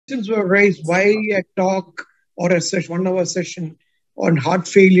questions were raised. Why a talk or a session, 1 hour session on heart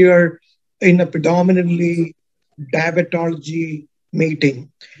failure in a predominantly diabetology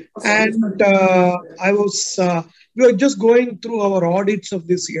meeting? And we were just going through our audits of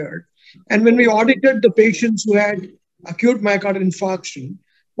this year. And when we audited the patients who had acute myocardial infarction,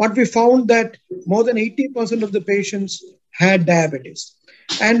 what we found that more than 80% of the patients had diabetes.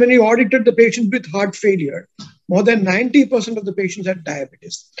 And when we audited the patients with heart failure, more than 90% of the patients had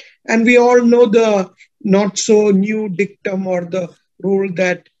diabetes. And we all know the not so new dictum or the rule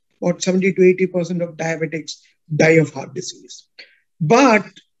that about 70 to 80% of diabetics die of heart disease. But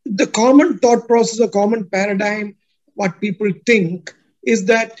the common thought process, a common paradigm, what people think is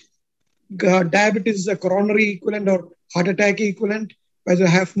that diabetes is a coronary equivalent or heart attack equivalent, by the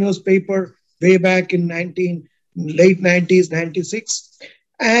HFrEf's paper way back in late 90s, 96.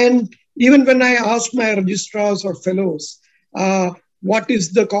 And even when I asked my registrars or fellows, what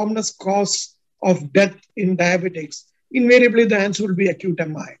is the commonest cause of death in diabetics, invariably the answer will be acute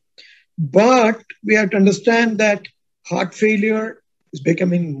MI. But we have to understand that heart failure is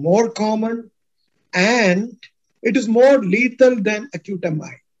becoming more common and it is more lethal than acute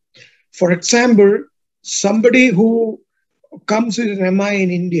MI. For example, somebody who comes with an MI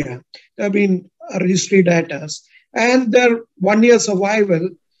in India, there have been registry data, and their 1 year survival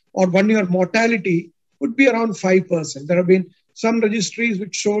or 1 year mortality would be around 5%. There have been some registries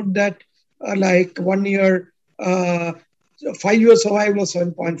which showed that like 1 year, 5 year survival of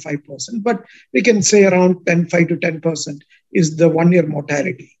 7.5%, but we can say around 5 to 10% is the 1 year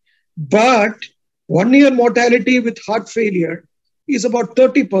mortality. But 1 year mortality with heart failure is about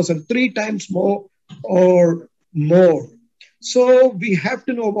 30%, 3 times more or more. So we have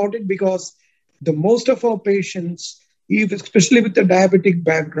to know about it because the most of our patients, especially with the diabetic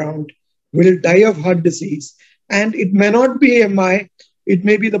background, will die of heart disease. And it may not be MI, it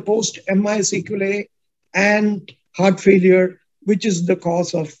may be the post-MI sequelae and heart failure, which is the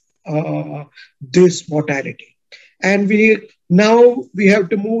cause of this mortality. And now we have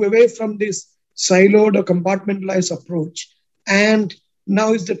to move away from this siloed or compartmentalized approach. And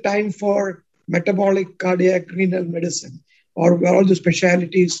now is the time for metabolic, cardiac, renal medicine, or where all the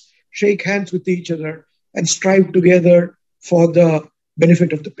specialties shake hands with each other and strive together for the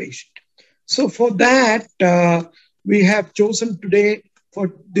benefit of the patient. So for that, we have chosen today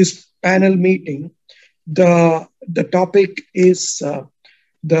for this panel meeting, the topic is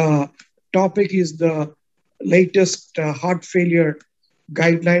the latest heart failure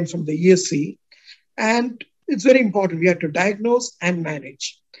guideline from the ESC. And it's very important. We have to diagnose and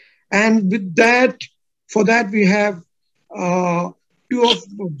manage. And with that, for that, we have two of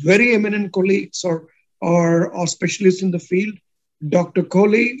very eminent colleagues or specialists in the field. Dr.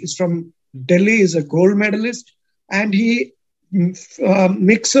 Kohli is from Delhi, is a gold medalist, and he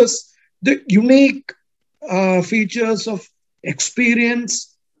mixes the unique features of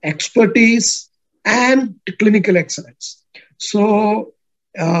experience, expertise, and clinical excellence. So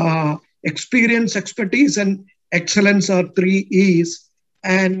experience, expertise, and excellence are 3 E's.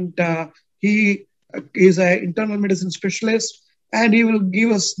 And he is an internal medicine specialist, and he will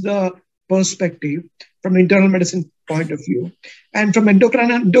give us the perspective from internal medicine point of view. And from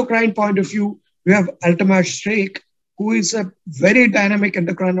endocrine point of view, we have Altamash Sheikh, who is a very dynamic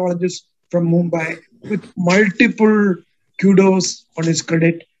endocrinologist from Mumbai with multiple kudos on his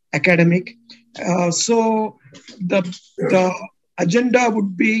credit, academic. So the agenda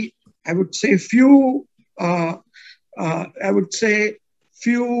would be, I would say,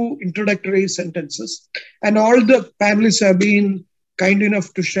 few introductory sentences. And all the panelists have been kind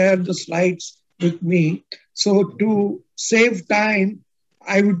enough to share the slides with me. So to save time,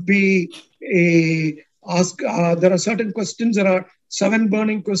 I would be there are certain questions, there are 7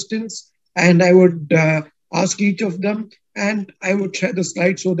 burning questions, and I would ask each of them, and I would share the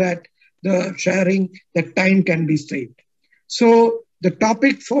slides so that the time can be saved. So the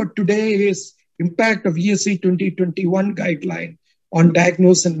topic for today is impact of ESC 2021 guideline on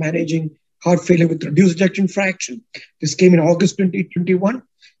diagnosis and managing heart failure with reduced ejection fraction. This came in August 2021.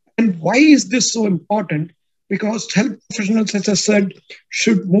 And why is this so important? Because health professionals, as I said,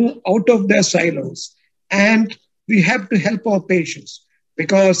 should move out of their silos. And we have to help our patients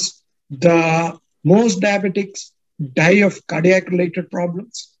because the most diabetics die of cardiac-related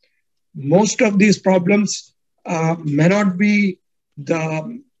problems. Most of these problems may not be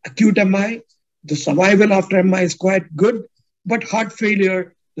the acute MI. The survival after MI is quite good, but heart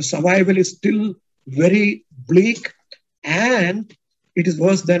failure, the survival is still very bleak and it is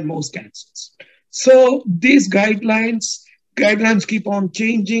worse than most cancers. So these guidelines keep on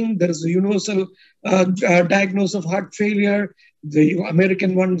changing. There is a universal diagnosis of heart failure. The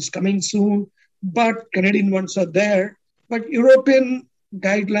American one is coming soon, but Canadian ones are there. But European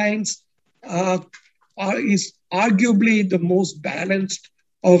guidelines uh, is arguably the most balanced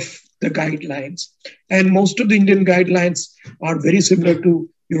of the guidelines. And most of the Indian guidelines are very similar to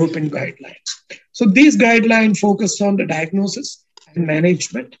European guidelines. So these guidelines focus on the diagnosis and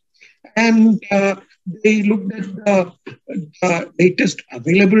management. And they looked at the latest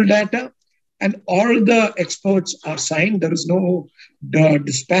available data, and all the experts are signed. There is no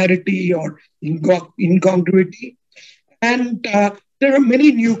disparity or incongruity. And there are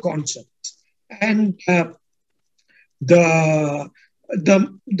many new concepts. And the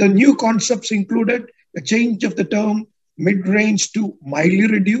new concepts included the change of the term mid-range to mildly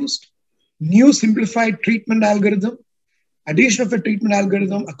reduced, new simplified treatment algorithm, addition of a treatment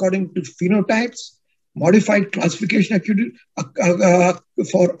algorithm according to phenotypes, modified classification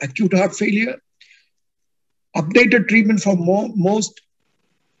for acute heart failure, updated treatment for most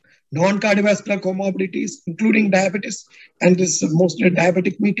non-cardiovascular comorbidities, including diabetes. And this is mostly a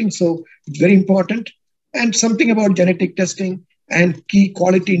diabetic meeting, so it's very important. And something about genetic testing and key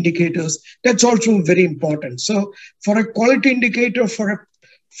quality indicators. That's also very important. So for a quality indicator for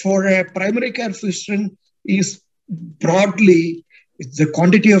a primary care physician is broadly, it's the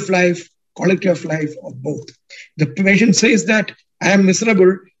quantity of life, quality of life, or both. The patient says that I am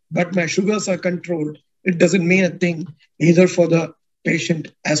miserable, but my sugars are controlled. It doesn't mean a thing either for the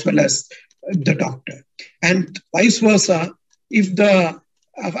patient as well as the doctor. And vice versa, if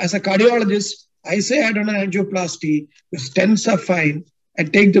as a cardiologist, I say I don't have angioplasty, the stents are fine,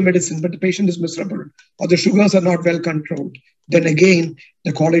 and take the medicine, but the patient is miserable or the sugars are not well controlled, then again,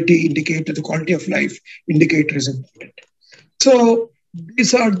 the quality indicator, the quality of life indicator is important. So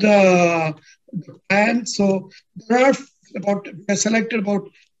these are the plans. So there are we selected about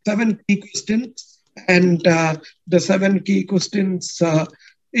 7 key questions, and the 7 key questions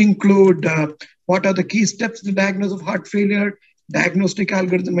include what are the key steps to diagnosis of heart failure, diagnostic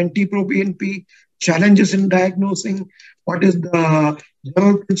algorithm and T-proBNP, challenges in diagnosing, what is the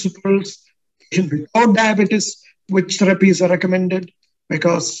general principles, patient without diabetes, which therapies are recommended,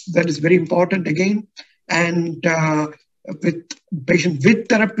 because that is very important again, and with patient with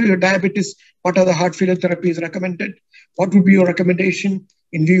therapy or diabetes, what are the heart failure therapies recommended, what would be your recommendation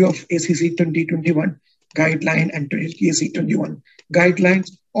in view of ACC 2021 guideline and ACC 21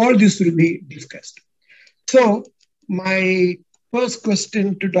 guidelines. All this will be discussed. So my first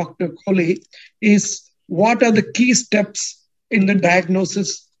question to Dr. Kohli is, what are the key steps in the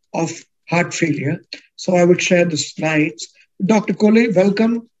diagnosis of heart failure? So I will share the slides. Dr. Kohli,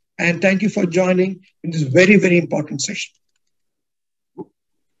 welcome, and thank you for joining in this very, very important session.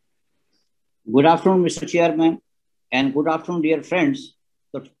 Good afternoon, Mr. Chairman, and good afternoon, dear friends.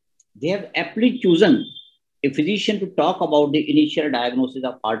 So they have aptly chosen a physician to talk about the initial diagnosis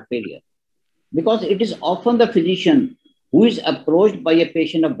of heart failure, because it is often the physician who is approached by a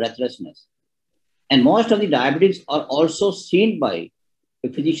patient of breathlessness. And most of the diabetics are also seen by a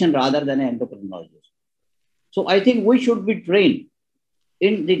physician rather than an endocrinologist. So I think we should be trained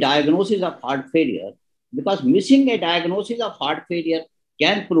in the diagnosis of heart failure, because missing a diagnosis of heart failure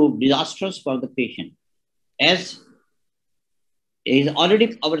can prove disastrous for the patient. As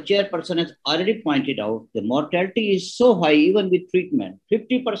our chairperson has already pointed out, the mortality is so high even with treatment.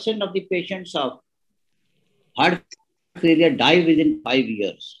 50% of the patients of heart failure die within 5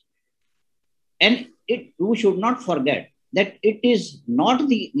 years. And we should not forget that it is not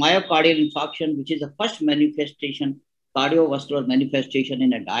the myocardial infarction, which is the first manifestation, cardiovascular manifestation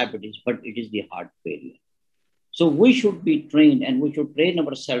in a diabetes, but it is the heart failure. So we should be trained, and we should train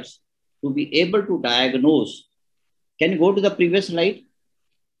ourselves to be able to diagnose. Can you go to the previous slide,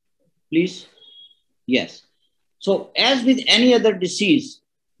 please? Yes. So as with any other disease,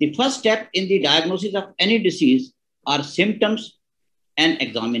 the first step in the diagnosis of any disease are symptoms and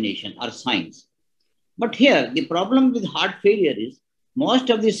examination or signs. But here, the problem with heart failure is most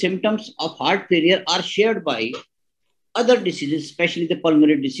of the symptoms of heart failure are shared by other diseases, especially the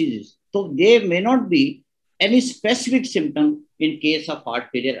pulmonary diseases. So there may not be any specific symptom in case of heart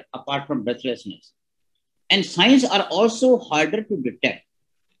failure apart from breathlessness. And signs are also harder to detect,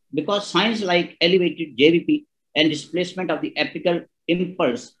 because signs like elevated JVP and displacement of the apical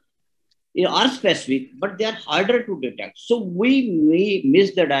impulse are specific, but they are harder to detect. So we may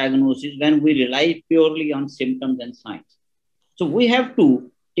miss the diagnosis when we rely purely on symptoms and signs. So we have to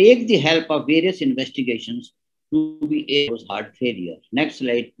take the help of various investigations to be able to heart failure. Next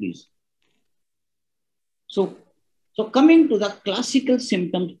slide, please. So coming to the classical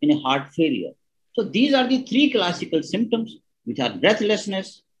symptoms in a heart failure. So these are the 3 classical symptoms, which are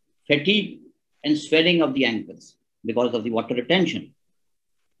breathlessness, fatigue, and swelling of the ankles. because of the water retention.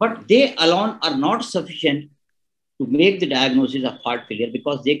 But they alone are not sufficient to make the diagnosis of heart failure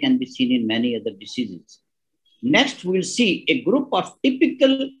because they can be seen in many other diseases. Next, we'll see a group of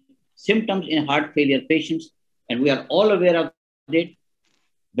typical symptoms in heart failure patients, and we are all aware of it: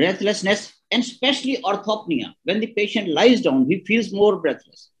 breathlessness, and especially orthopnea. When the patient lies down, he feels more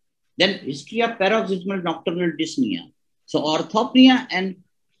breathless. Then history of paroxysmal nocturnal dyspnea. So orthopnea and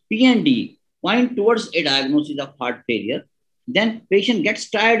PND point towards a diagnosis of heart failure. Then patient gets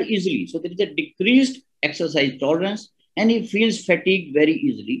tired easily. So there is a decreased exercise tolerance and he feels fatigued very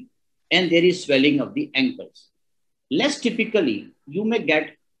easily. And there is swelling of the ankles. Less typically, you may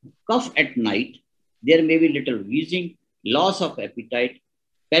get cough at night. There may be little wheezing, loss of appetite,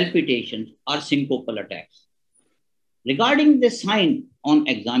 palpitations, or syncopal attacks. Regarding the sign on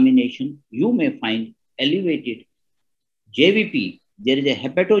examination, you may find elevated JVP. There is a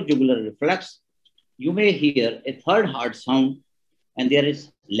hepatojugular reflex. You may hear a third heart sound, and there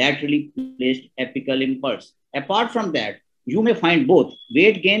is laterally placed apical impulse. Apart from that, you may find both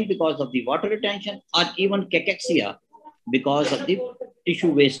weight gain because of the water retention or even cachexia because of the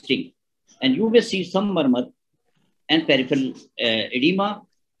tissue wasting. And you may see some murmur and peripheral edema,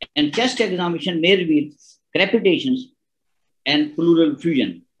 and chest examination may reveal crepitations and pleural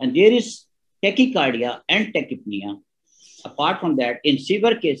effusion. And there is tachycardia and tachypnea. Apart from that, in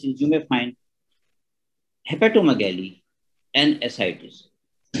severe cases, you may find hepatomegaly and ascites.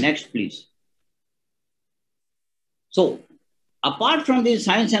 Next, please. So, apart from these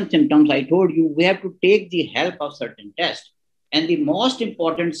signs and symptoms, I told you we have to take the help of certain tests. And the most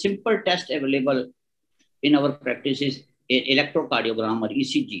important simple test available in our practice is electrocardiogram or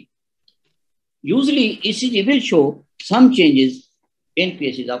ECG. Usually, ECG will show some changes in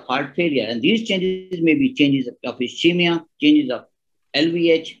cases of heart failure. And these changes may be changes of ischemia, changes of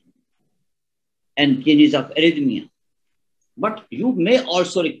LVH, and changes of arrhythmia. But you may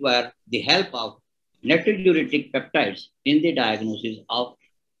also require the help of natriuretic peptides in the diagnosis of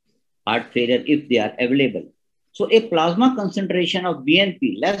heart failure if they are available. So a plasma concentration of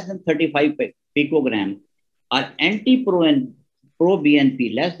BNP less than 35 picogram or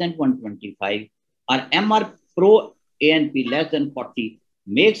anti-pro-BNP less than 125 or MR-pro-ANP less than 40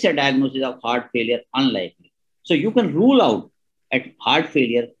 makes a diagnosis of heart failure unlikely. So you can rule out at heart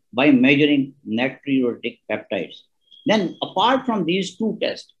failure by measuring natriuretic peptides. Then apart from these two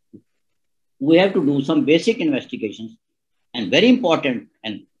tests, we have to do some basic investigations, and very important,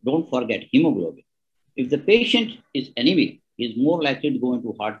 and don't forget hemoglobin. If the patient is anemic, he is more likely to go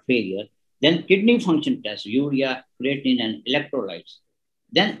into heart failure. Then kidney function tests, urea, creatinine, and electrolytes.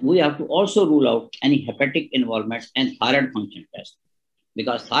 Then we have to also rule out any hepatic involvement and thyroid function test,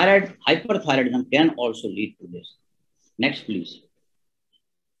 because thyroid hyperthyroidism can also lead to this. Next, please.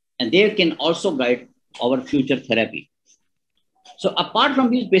 And they can also guide our future therapy. So apart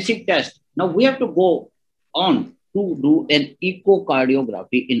from these basic tests, now we have to go on to do an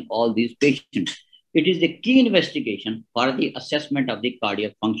echocardiography in all these patients. It is the key investigation for the assessment of the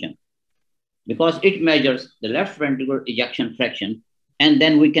cardiac function because it measures the left ventricular ejection fraction, and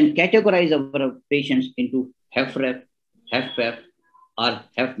then we can categorize our patients into HFrEf, HFpEF, or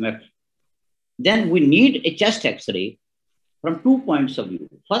HFmEF. Then we need a chest X-ray from 2 points of view.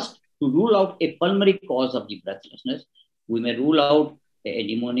 First, to rule out a pulmonary cause of the breathlessness, we may rule out a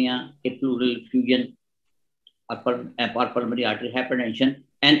pneumonia, a pleural effusion, or pulmonary artery hypertension.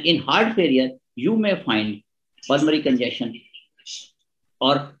 And in heart failure, you may find pulmonary congestion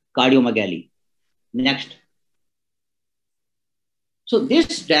or cardiomegaly. Next. So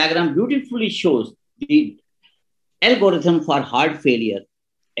this diagram beautifully shows the algorithm for heart failure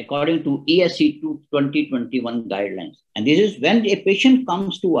according to ESC 2021 guidelines. And this is when a patient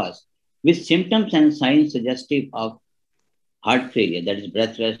comes to us with symptoms and signs suggestive of heart failure, that is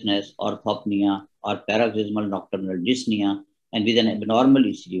breathlessness, orthopnea, or paroxysmal nocturnal dyspnea, and with an abnormal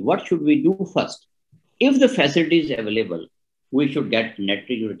ECG. What should we do first? If the facility is available, we should get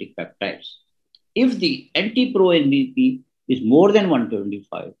natriuretic peptides. If the anti-pro-NBP is more than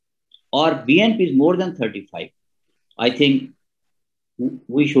 125 or BNP is more than 35, I think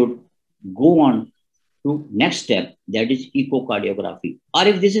we should go on to next step, that is echocardiography. Or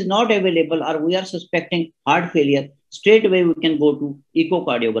if this is not available or we are suspecting heart failure, straight away we can go to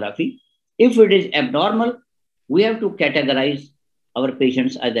echocardiography. If it is abnormal, we have to categorize our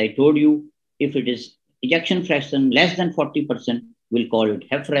patients as I told you. If it is ejection fraction less than 40%, we'll call it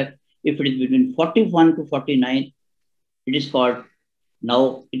HFrEf. If it is between 41 to 49, it is called,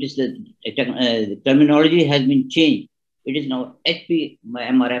 now it is the terminology has been changed. It is now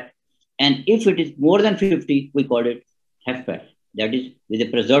HPMRF. And if it is more than 50, we call it HFpEF, that is with a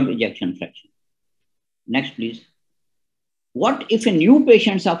preserved ejection fraction. Next, please. What if a new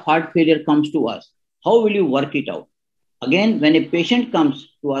patient of heart failure comes to us? How will you work it out? Again, when a patient comes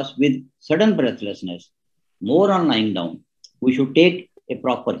to us with sudden breathlessness, more on lying down, we should take a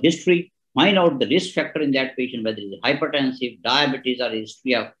proper history, find out the risk factor in that patient, whether it is hypertensive, diabetes, or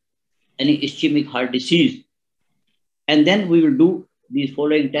history of any ischemic heart disease. And then we will do these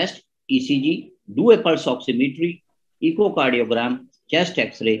following tests: ECG, do a pulse oximetry, echocardiogram, chest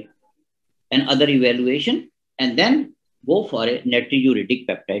X-ray, and other evaluation, and then go for a natriuretic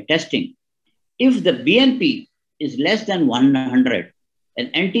peptide testing. If the BNP is less than 100 and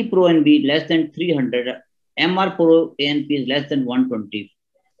NT-proNB less than 300, MR-proNP is less than 120,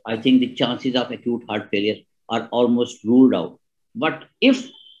 I think the chances of acute heart failure are almost ruled out. But if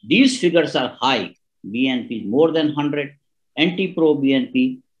these figures are high, BNP is more than 100,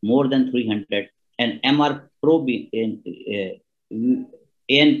 NT-proBNP more than 300, and MR-proANP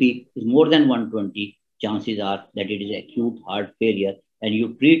is more than 120, chances are that it is acute heart failure, and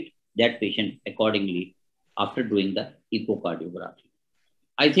you treat that patient accordingly after doing the echocardiography.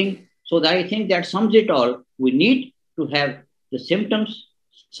 I think that sums it all. We need to have the symptoms,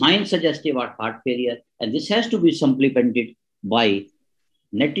 signs suggestive of heart failure, and this has to be supplemented by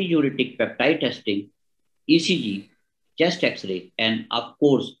natriuretic peptide testing, ECG, chest X-ray, and of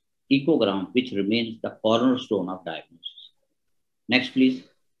course, echogram, which remains the cornerstone of diagnosis. Next, please.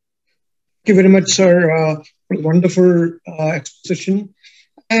 Thank you very much, sir, for the wonderful exposition.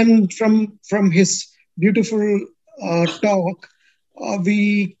 And from his beautiful talk,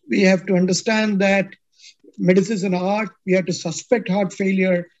 we have to understand that medicine is an art. We have to suspect heart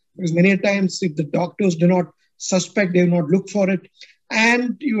failure, because many times if the doctors do not suspect, they will not look for it.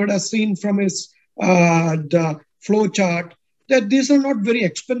 And you would have seen from his the flow chart that these are not very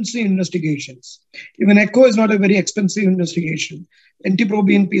expensive investigations. Even echo is not a very expensive investigation.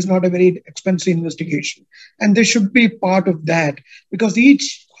 NT-proBNP is not a very expensive investigation. And they should be part of that, because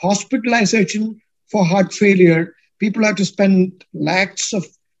each hospitalization for heart failure, people have to spend lakhs of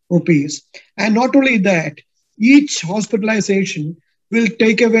rupees. And not only that, each hospitalization will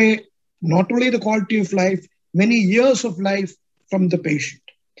take away not only the quality of life, many years of life from the patient.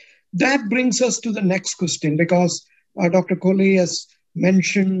 That brings us to the next question, because Dr. Kohli has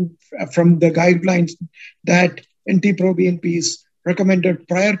mentioned from the guidelines that NT-proBNP is recommended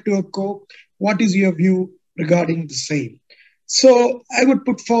prior to echo. What is your view regarding the same? So I would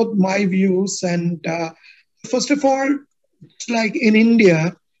put forth my views. And first of all, it's like in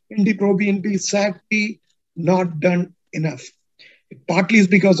India, NT-proBNP is sadly not done enough. It partly is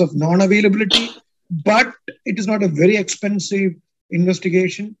because of non-availability, but it is not a very expensive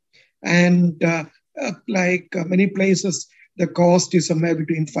investigation. And like many places, the cost is somewhere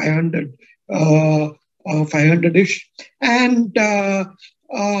between 500-ish. And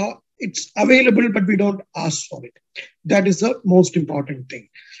it's available, but we don't ask for it. That is the most important thing.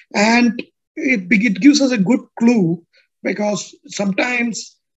 And it gives us a good clue, because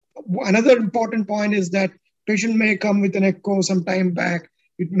sometimes another important point is that patient may come with an echo some time back.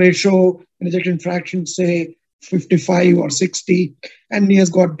 It may show an ejection fraction, say 55 or 60, and he has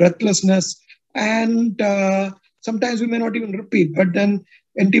got breathlessness. And sometimes we may not even repeat, but then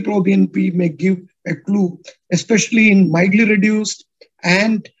NT-proBNP may give a clue, especially in mildly reduced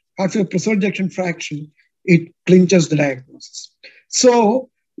and after preserved ejection fraction, it clinches the diagnosis. So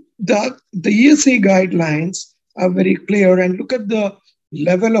the ESC guidelines are very clear, and look at the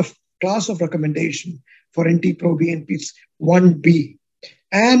level of class of recommendation for NT-proBNP. It's 1B.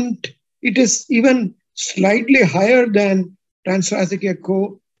 And it is even slightly higher than transthoracic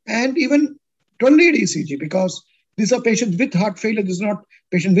echo and even 12-lead ECG, because these are patients with heart failure. This is not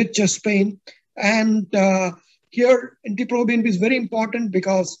patient with chest pain. And here, NT-proBNP is very important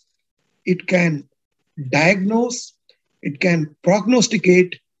because it can diagnose, it can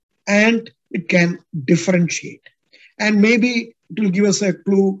prognosticate, and it can differentiate. And maybe it will give us a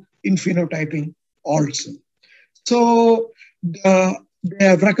clue in phenotyping also. So they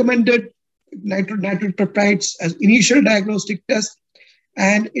have recommended nitric peptides as initial diagnostic test.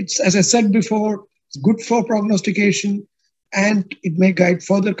 And it's, as I said before, it's good for prognostication, and it may guide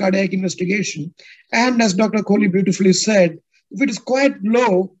further cardiac investigation. And as Dr. Kohli beautifully said, if it is quite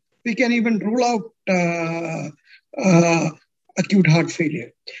low, we can even rule out acute heart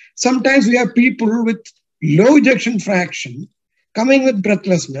failure. Sometimes we have people with low ejection fraction coming with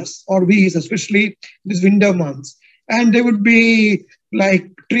breathlessness or wheeze, especially these winter months, and they would be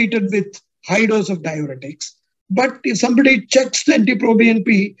like treated with high dose of diuretics. But if somebody checks the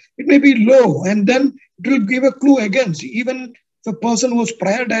NT-proBNP, it may be low, and then it will give a clue against. Even if a person was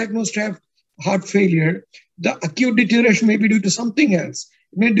prior diagnosed to have heart failure, the acute deterioration may be due to something else.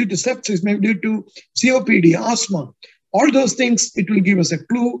 It may be due to sepsis, may be due to COPD, asthma. All those things, it will give us a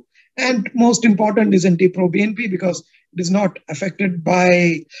clue. And most important is NT-proBNP, because it is not affected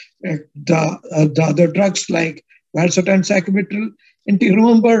by the other drugs like valsartan, sacubitril.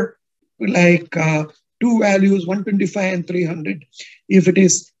 Remember, like two values, 125 and 300. If it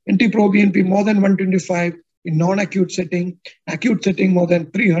is NT-proBNP more than 125 in non-acute setting, acute setting more than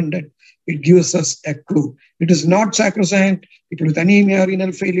 300, it gives us a clue. It is not sacrosanct. People with anemia,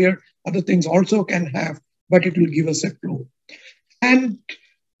 renal failure, other things also can have, but it will give us a clue. And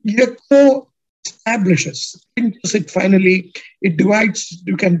echo establishes it finally. It divides,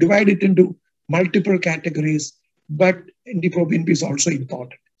 you can divide it into multiple categories, but NT-proBNP is also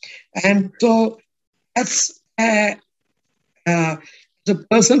important. And so as the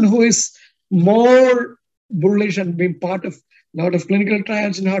person who is more bullish and being part of a lot of clinical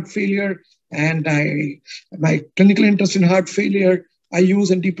trials in heart failure, and my clinical interest in heart failure, I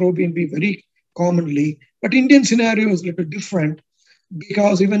use NT-proBNP very commonly. But Indian scenario is a little different,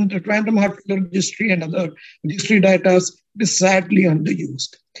 because even the random heart failure registry and other registry data is sadly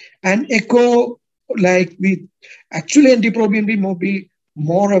underused. And echo, like we actually NT-proBNP may be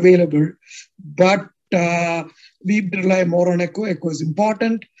more available, but we rely more on echo. Echo is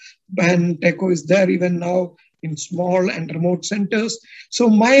important, and echo is there even now in small and remote centers. So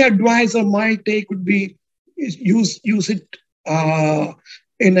my advice or my take would be use it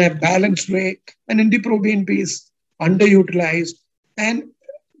in a balanced way. And NT-proBNP is underutilized, and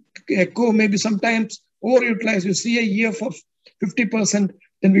echo maybe sometimes overutilized. You see a EF of 50%,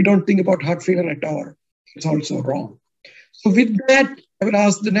 then we don't think about heart failure at all. It's also wrong. So with that, I will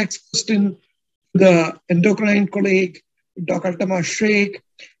ask the next question to the endocrine colleague, Dr. Altama Sheikh.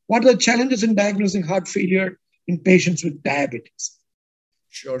 What are the challenges in diagnosing heart failure in patients with diabetes?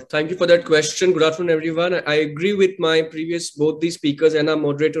 Sure. Thank you for that question. Good afternoon, everyone. I agree with my previous, both the speakers and our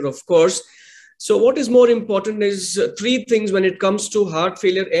moderator, of course. So what is more important is three things when it comes to heart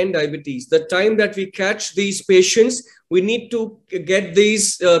failure and diabetes. The time that we catch these patients, we need to get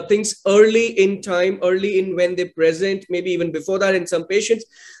these things early in time, early in when they present, maybe even before that in some patients.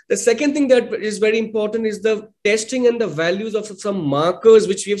 The second thing that is very important is the testing and the values of some markers,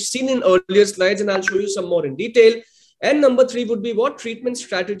 which we have seen in earlier slides, and I'll show you some more in detail. And number three would be what treatment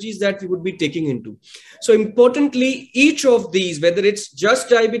strategies that we would be taking into. So importantly, each of these, whether it's just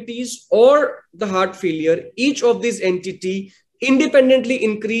diabetes or the heart failure, each of these entity independently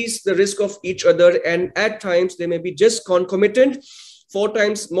increase the risk of each other. And at times they may be just concomitant. 4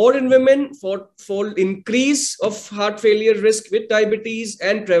 times more in women for increase of heart failure risk with diabetes,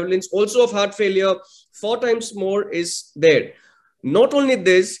 and prevalence also of heart failure 4 times more is there. Not only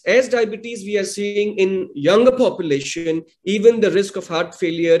this, as diabetes we are seeing in younger population, even the risk of heart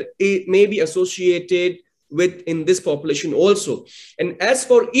failure may be associated with in this population also. And as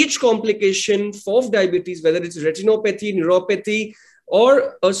for each complication of diabetes, whether it's retinopathy, neuropathy,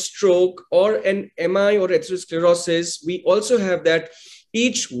 or a stroke, or an MI or atherosclerosis, we also have that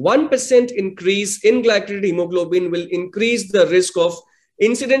each 1% increase in glycated hemoglobin will increase the risk of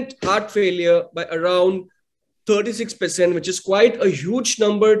incident heart failure by around 36%, which is quite a huge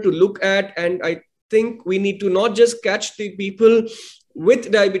number to look at. And I think we need to not just catch the people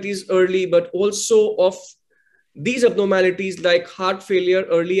with diabetes early, but also of these abnormalities like heart failure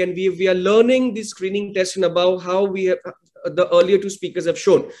early. And we are learning the screening test and above how we have, the earlier 2 speakers have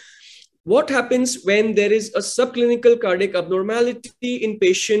shown. What happens when there is a subclinical cardiac abnormality in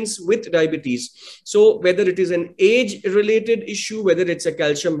patients with diabetes? So whether it is an age-related issue, whether it's a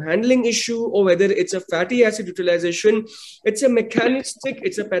calcium handling issue, or whether it's a fatty acid utilization, it's a mechanistic,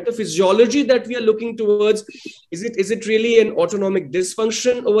 it's a pathophysiology that we are looking towards. Is it really an autonomic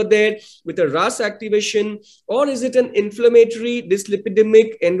dysfunction over there with a RAS activation, or is it an inflammatory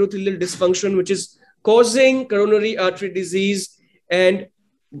dyslipidemic endothelial dysfunction, which is causing coronary artery disease, and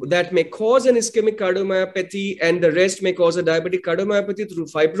that may cause an ischemic cardiomyopathy, and the rest may cause a diabetic cardiomyopathy through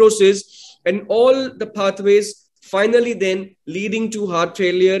fibrosis, and all the pathways finally then leading to heart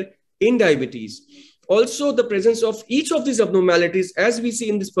failure in diabetes. Also, the presence of each of these abnormalities, as we see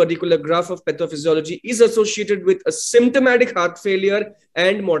in this particular graph of pathophysiology, is associated with a symptomatic heart failure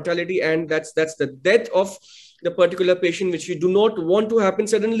and mortality, and that's the death of the particular patient, which we do not want to happen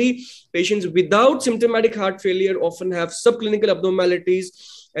suddenly. Patients without symptomatic heart failure often have subclinical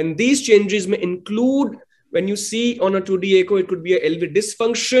abnormalities. And these changes may include, when you see on a 2D echo, it could be a LV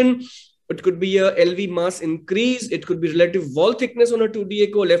dysfunction, it could be a LV mass increase, it could be relative wall thickness on a 2D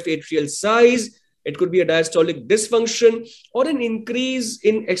echo, left atrial size, it could be a diastolic dysfunction, or an increase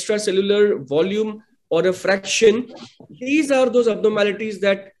in extracellular volume or a fraction. These are those abnormalities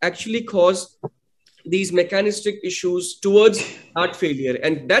that actually cause these mechanistic issues towards heart failure.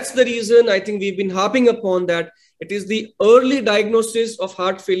 And that's the reason I think we've been harping upon that it is the early diagnosis of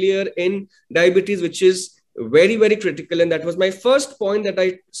heart failure in diabetes, which is very, very critical. And that was my first point that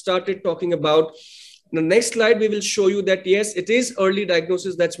I started talking about. The next slide, we will show you that, yes, it is early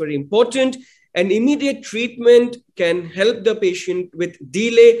diagnosis. That's very important. And immediate treatment can help the patient with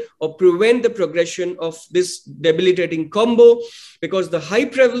delay or prevent the progression of this debilitating combo, because the high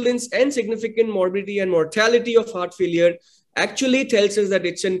prevalence and significant morbidity and mortality of heart failure actually tells us that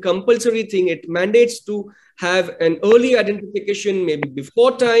it's a compulsory thing. It mandates to have an early identification, maybe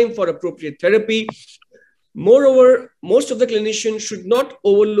before time, for appropriate therapy. Moreover, most of the clinicians should not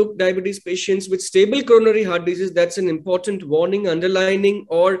overlook diabetes patients with stable coronary heart disease. That's an important warning, underlining,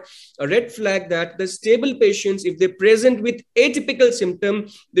 or a red flag that the stable patients, if they're present with atypical symptom,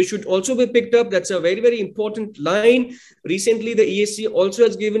 they should also be picked up. That's a very, very important line. Recently, the ESC also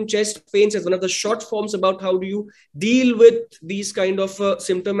has given chest pains as one of the short forms about how do you deal with these kind of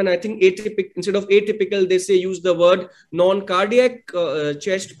symptom. And I think atypical, instead of atypical, they say use the word non-cardiac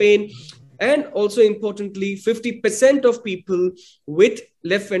chest pain. And also importantly, 50% of people with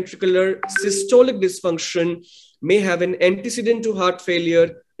left ventricular systolic dysfunction may have an antecedent to heart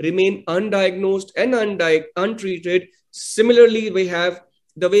failure, remain undiagnosed and untreated. Similarly, we have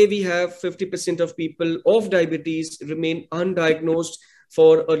the way we have 50% of people of diabetes remain undiagnosed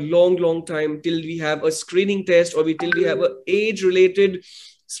for a long, long time till we have a screening test or till we have an age-related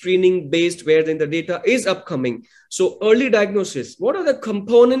screening based where then the data is upcoming. So early diagnosis, what are the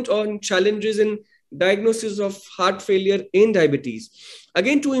component or challenges in diagnosis of heart failure in diabetes?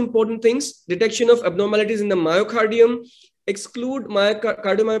 Again, two important things: detection of abnormalities in the myocardium, exclude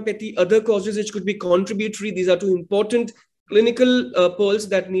cardiomyopathy, other causes which could be contributory. These are two important clinical pearls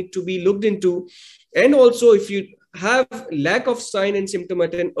that need to be looked into. And also, if you have lack of sign and symptom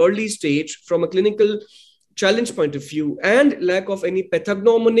at an early stage from a clinical challenge point of view, and lack of any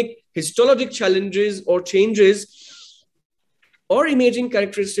pathognomonic histologic challenges or changes or imaging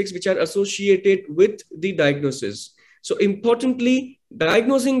characteristics which are associated with the diagnosis. So importantly,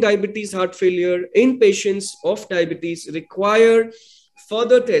 diagnosing diabetes heart failure in patients of diabetes require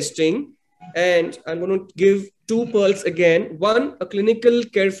further testing. And I'm going to give two pearls again. One, a clinical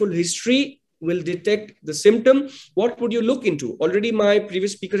careful history will detect the symptom. What would you look into? Already my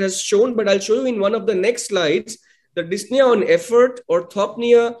previous speaker has shown, but I'll show you in one of the next slides. The dyspnea on effort,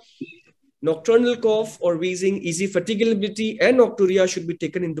 orthopnea, nocturnal cough or wheezing, easy fatigability, and nocturia should be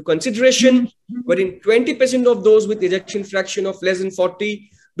taken into consideration, wherein 20% of those with ejection fraction of less than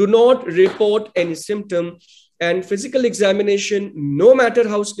 40 do not report any symptom. And physical examination, no matter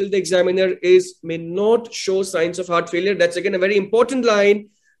how skilled the examiner is, may not show signs of heart failure. That's again a very important line.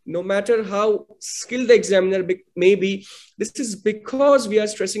 No matter how skilled the examiner may be, this is because we are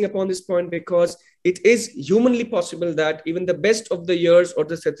stressing upon this point, because it is humanly possible that even the best of the years or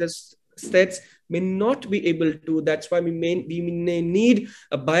the stats may not be able to. That's why we may need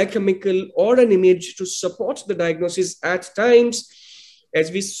a biochemical or an image to support the diagnosis at times, as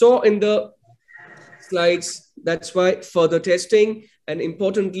we saw in the slides. That's why further testing, and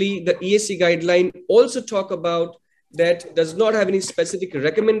importantly, the ESC guideline also talk about that does not have any specific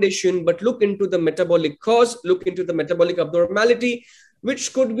recommendation, but look into the metabolic cause, look into the metabolic abnormality,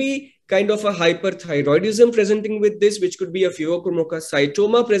 which could be kind of a hyperthyroidism presenting with this, which could be a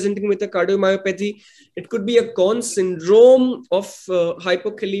pheochromocytoma presenting with a cardiomyopathy. It could be a Conn syndrome of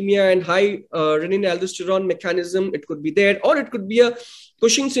hypokalemia and high renin-aldosterone mechanism. It could be there, or it could be a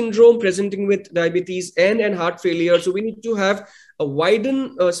Cushing syndrome presenting with diabetes and heart failure. So we need to have a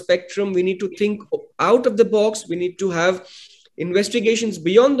widen spectrum. We need to think out of the box. We need to have investigations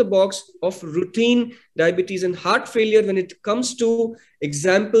beyond the box of routine diabetes and heart failure when it comes to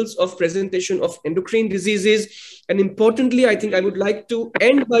examples of presentation of endocrine diseases. And importantly, I think I would like to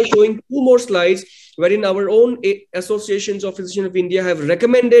end by showing two more slides wherein our own associations of physicians of India have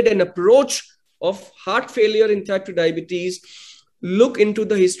recommended an approach of heart failure in type 2 diabetes. Look into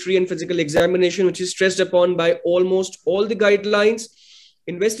the history and physical examination, which is stressed upon by almost all the guidelines.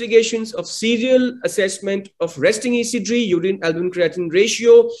 Investigations of serial assessment of resting ECG, urine albumin creatinine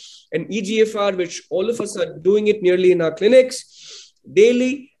ratio, and EGFR, which all of us are doing it nearly in our clinics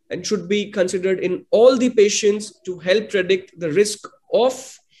daily and should be considered in all the patients to help predict the risk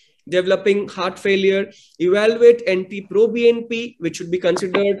of developing heart failure. Evaluate NT-proBNP, which should be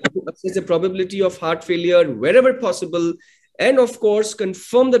considered to assess the probability of heart failure wherever possible. And of course,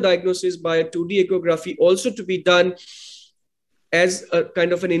 confirm the diagnosis by a 2D echography, also to be done as a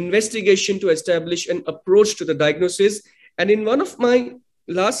kind of an investigation to establish an approach to the diagnosis. And in one of my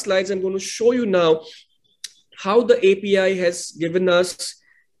last slides, I'm going to show you now how the API has given us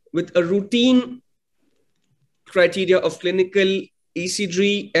with a routine criteria of clinical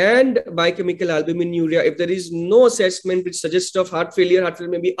ECG and biochemical albuminuria, if there is no assessment which suggests of heart failure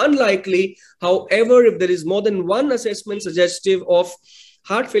may be unlikely. However, if there is more than one assessment suggestive of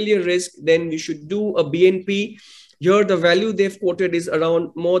heart failure risk, then we should do a BNP. Here, the value they've quoted is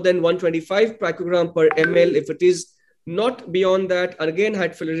around more than 125 picogram per ml. If it is not beyond that, again,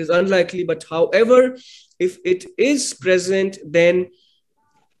 heart failure is unlikely. But however, if it is present, then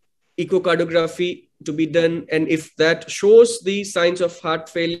echocardiography to be done. And if that shows the signs of heart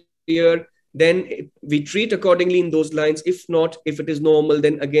failure, then we treat accordingly in those lines. If not, if it is normal,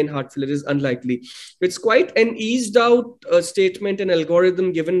 then again, heart failure is unlikely. It's quite an eased out statement and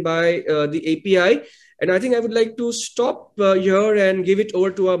algorithm given by the API. And I think I would like to stop here and give it over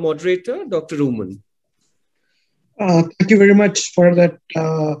to our moderator, Dr. Oomman. Thank you very much for that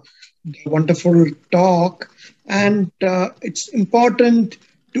wonderful talk. And it's important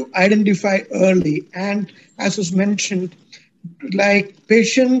to identify early. And as was mentioned, like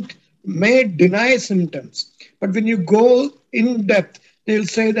patient may deny symptoms, but when you go in depth, they'll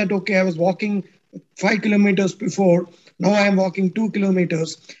say that, okay, I was walking 5 kilometers before, now I'm walking 2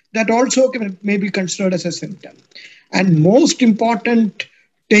 kilometers. That also may be considered as a symptom. And most important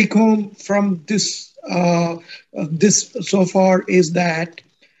take home from this so far is that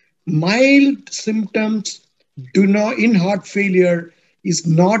mild symptoms do not, in heart failure, is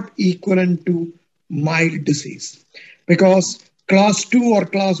not equivalent to mild disease, because class 2 or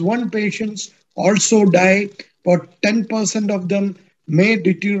class 1 patients also die, but 10% of them may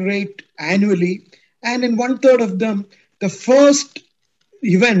deteriorate annually, and in 1/3 of them, the first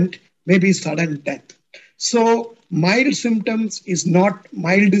event may be sudden death. So mild symptoms is not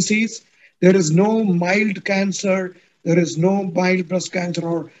mild disease. There is no mild cancer. There is no mild breast cancer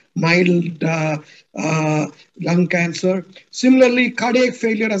or mild lung cancer. Similarly, cardiac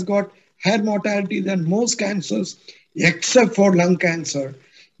failure has got higher mortality than most cancers, except for lung cancer.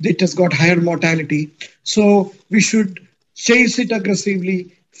 It has got higher mortality. So we should chase it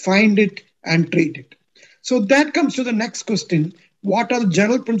aggressively, find it, and treat it. So that comes to the next question. What are the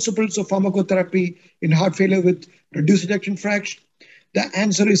general principles of pharmacotherapy in heart failure with reduced ejection fraction? The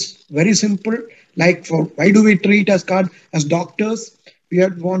answer is very simple. Like, for why do we treat as doctors? We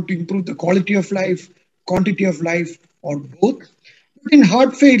want to improve the quality of life, quantity of life, or both. But in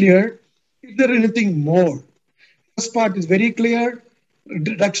heart failure, is there anything more? First part is very clear,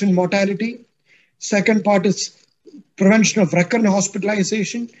 reduction in mortality. Second part is prevention of recurrent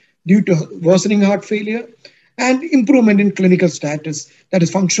hospitalization due to worsening heart failure, and improvement in clinical status, that is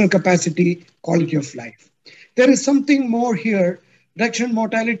functional capacity, quality of life. There is something more here, reduction in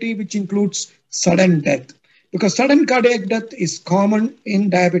mortality, which includes sudden death, because sudden cardiac death is common in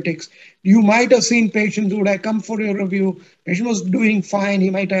diabetics. You might have seen patients who would have come for your review. Patient was doing fine. He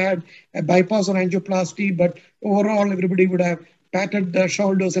might have had a bypass or angioplasty, but overall, everybody would have patted their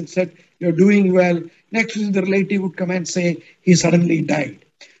shoulders and said, "You're doing well." Next, the relative would come and say, "He suddenly died."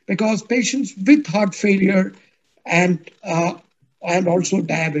 Because patients with heart failure and also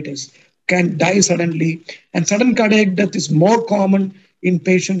diabetes can die suddenly, and sudden cardiac death is more common in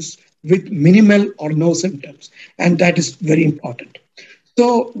patients with minimal or no symptoms, and that is very important.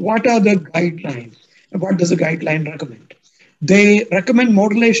 So what are the guidelines? What does the guideline recommend? They recommend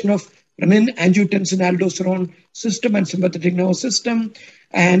modulation of renin-angiotensin-aldosterone system and sympathetic nervous system,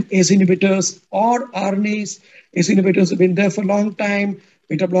 and ACE inhibitors or RNAs. ACE inhibitors have been there for a long time.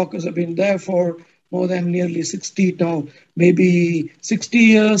 Beta blockers have been there for more than nearly 60 now, maybe 60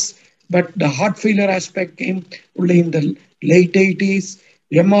 years. But the heart failure aspect came only in the late 80s.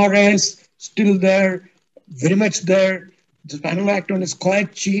 MRS still there, very much there. The spironolactone is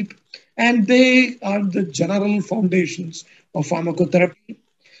quite cheap, and they are the general foundations of pharmacotherapy.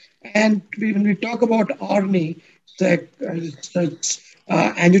 And when we talk about RNA,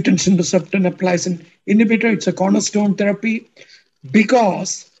 angiotensin receptor neprilysin inhibitor, it's a cornerstone therapy,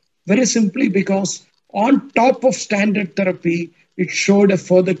 because, very simply, because on top of standard therapy, it showed a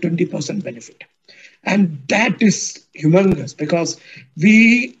further 20% benefit. And that is humongous, because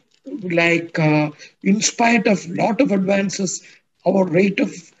we, in spite of a lot of advances, our rate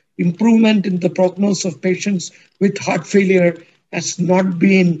of improvement in the prognosis of patients with heart failure has not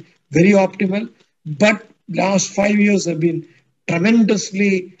been very optimal. But last 5 years have been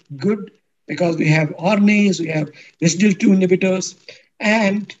tremendously good, because we have RNAs, we have SGLT2 inhibitors,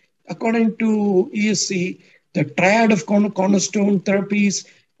 and according to ESC, the triad of cornerstone therapies,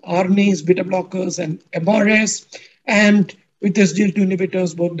 RNAs, beta blockers, and MRS, and with SGLT2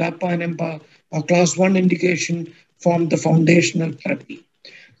 inhibitors, both DAPA and EMPA, or class 1 indication, form the foundational therapy.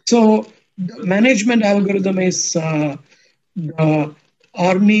 So the management algorithm is the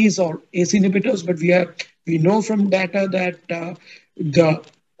RNAs or ACE inhibitors, but we have We know from data that the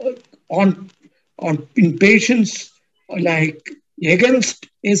on in patients like against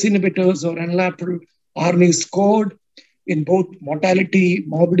ACE inhibitors or enalapril, RNA scored in both mortality,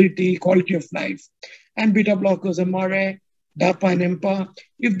 morbidity, quality of life, and beta blockers, MRA, DAPA, and EMPA,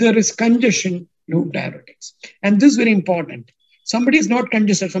 if there is congestion, loop diuretics. And this is very important. Somebody is not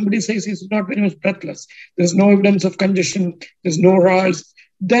congested, somebody says he's not very much breathless, there's no evidence of congestion, there's no RAS,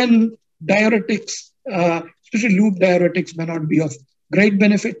 then diuretics, especially loop diuretics, may not be of great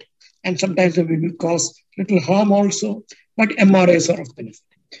benefit, and sometimes they will cause little harm also, but MRAs are of benefit.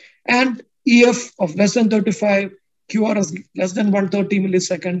 And EF of less than 35, QRS less than 130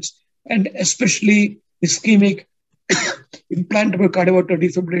 milliseconds, and especially ischemic implantable cardiovascular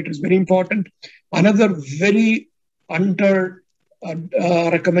defibrillator is very important. Another very under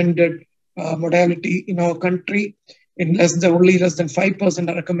recommended modality in our country, in only less than 5%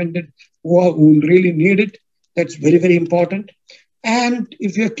 are recommended who really need it. That's very, very important. And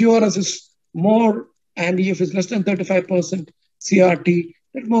if your QRS is more and EF is less than 35% CRT,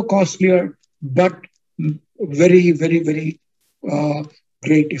 that's more costlier, but very, very, very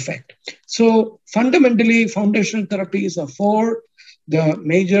great effect. So fundamentally, foundational therapies are 4, the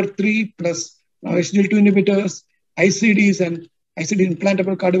major 3 plus SGLT2 inhibitors, ICDs and ICD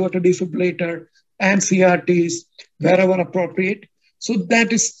implantable cardiovascular defibrillator, and CRTs wherever appropriate. So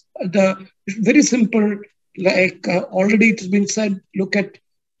that is the very simple, like already it's been said, look at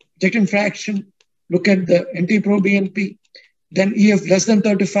ejection fraction, look at the NT-proBNP, then EF less than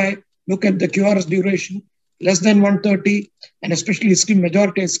 35, look at the QRS duration, less than 130, and especially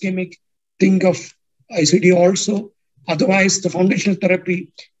majority ischemic, think of ICD also. Otherwise, the foundational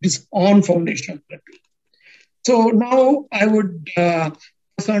therapy is on foundational therapy. So now I would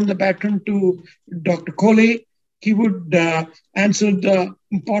pass on the baton to Dr. Kohli. He would answer the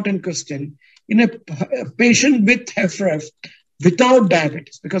important question. In a patient with HFrEf without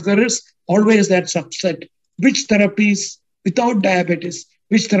diabetes, because there is always that subset, which therapies without diabetes,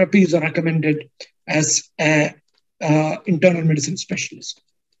 which therapies are recommended as an internal medicine specialist?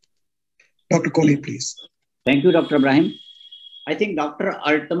 Dr. Kohli, please. Thank you, Dr. Ibrahim. I think Dr.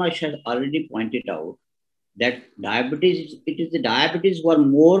 Altamash has already pointed out that diabetes, it is the diabetes who are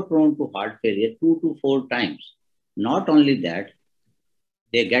more prone to heart failure 2 to 4 times. Not only that,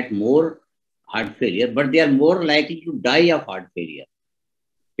 they get more heart failure, but they are more likely to die of heart failure.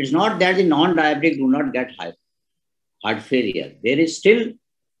 It's not that the non-diabetic do not get heart failure. There is still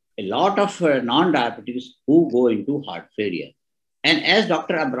a lot of non-diabetics who go into heart failure. And as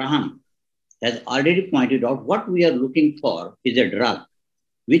Dr. Abraham has already pointed out, what we are looking for is a drug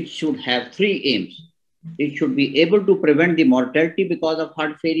which should have 3 aims. It should be able to prevent the mortality because of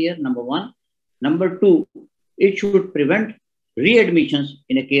heart failure, number 1. Number 2, it should prevent readmissions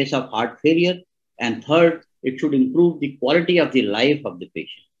in a case of heart failure. And third, it should improve the quality of the life of the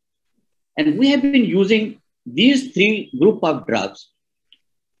patient. And we have been using these 3 group of drugs,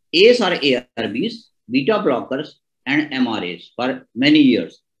 ACE or ARBs, beta blockers, and MRAs for many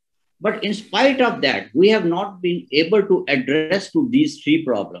years. But in spite of that, we have not been able to address to these 3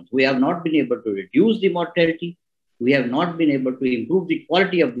 problems. We have not been able to reduce the mortality. We have not been able to improve the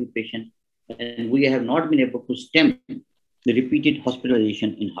quality of the patient. And we have not been able to stem the repeated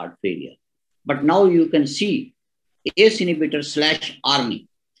hospitalization in heart failure. But now you can see ACE inhibitor / ARNI.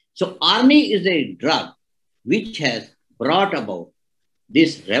 So ARNI is a drug which has brought about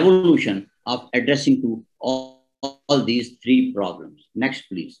this revolution of addressing to all these 3 problems. Next,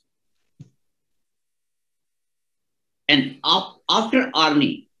 please. And after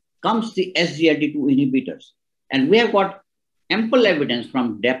ARNI comes the SGLT2 inhibitors. And we have got ample evidence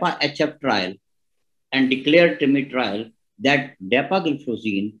from DAPA-HF trial and declared TRIMIT trial that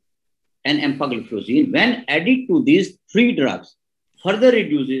dapagliflozin and empagliflozin, when added to these 3 drugs, further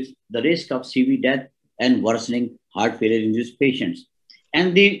reduces the risk of CV death and worsening heart failure in these patients.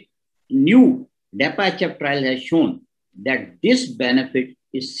 And the new DAPA-HF trial has shown that this benefit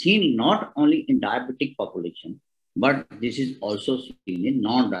is seen not only in diabetic population, but this is also seen in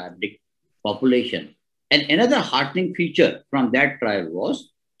non-diabetic population. And another heartening feature from that trial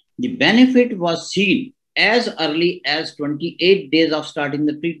was the benefit was seen as early as 28 days of starting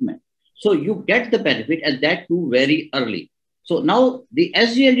the treatment. So you get the benefit at that too very early. So now the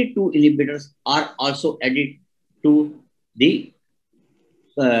SGLT2 inhibitors are also added to the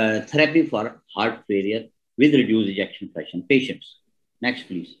therapy for heart failure with reduced ejection fraction patients. Next,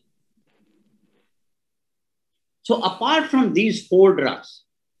 please. So apart from these 4 drugs,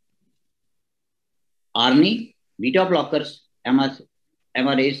 ARNI, beta blockers,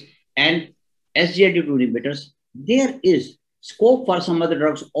 MRAs, and SGLT2 inhibitors, there is scope for some other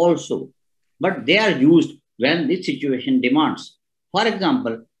drugs also. but they are used when the situation demands. For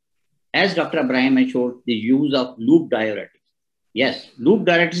example, as Dr. Abraham has showed, the use of loop diuretics. Yes, loop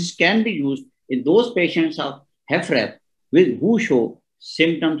diuretics can be used in those patients of HFrEf who show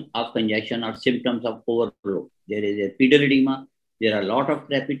symptoms of congestion or symptoms of overload. There is a pedal edema, there are a lot of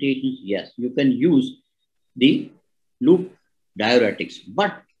crepitations. Yes, you can use the loop diuretics.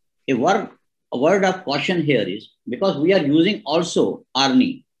 But a word of caution here is because we are using also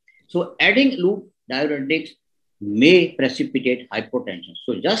ARNI. So adding loop diuretics may precipitate hypotension.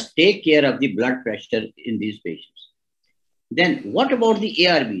 So just take care of the blood pressure in these patients. Then what about the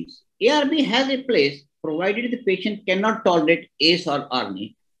ARBs? ARB has a place provided the patient cannot tolerate ACE or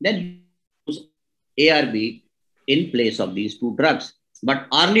ARNI, then use ARB in place of these two drugs. But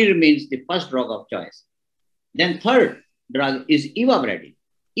ARNI remains the first drug of choice. Then third drug is ivabradine.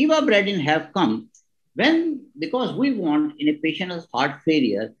 Ivabradine have come because we want in a patient of heart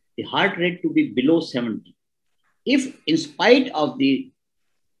failure, the heart rate to be below 70. If in spite of the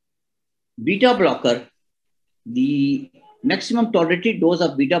beta blocker, the maximum tolerated dose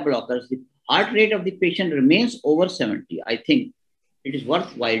of beta blockers, the heart rate of the patient remains over 70, I think it is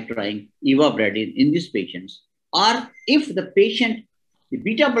worthwhile trying ivabradine in these patients. Or if the patient, the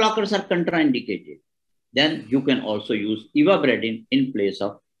beta blockers are contraindicated, then you can also use ivabradine in place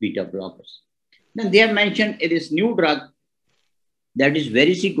of beta blockers. Then they have mentioned this new drug that is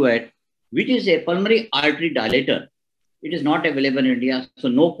vericiguat, which is a pulmonary artery dilator. It is not available in India, so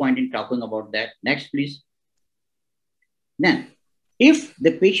no point in talking about that. Next, please. Then, if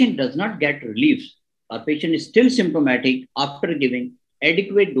the patient does not get relief, or patient is still symptomatic after giving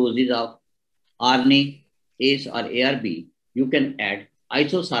adequate doses of ARNI, ACE, or ARB, you can add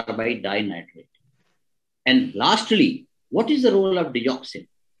isosorbide dinitrate. And lastly, what is the role of digoxin?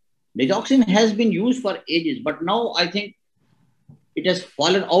 Digoxin has been used for ages, but now I think it has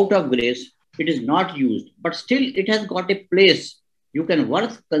fallen out of grace. It is not used, but still it has got a place. You can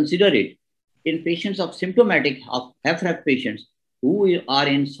worth consider it in patients of symptomatic of HFrEf patients who are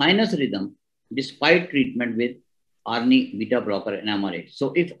in sinus rhythm despite treatment with ARNI, beta blocker, and MRA.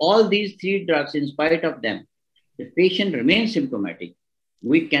 So if all these three drugs, in spite of them, the patient remains symptomatic,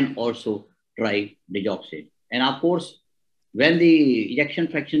 we can also try digoxin. And of course, when the ejection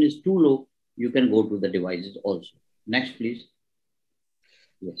fraction is too low, you can go to the devices also. Next, please.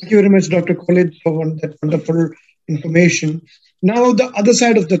 Yes. Thank you very much, Dr. Kohli, for that wonderful information. Now, the other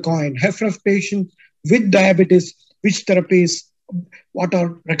side of the coin, HFrEf patients with diabetes, which therapies, what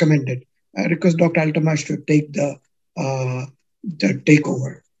are recommended? I request Dr. Altamash to take the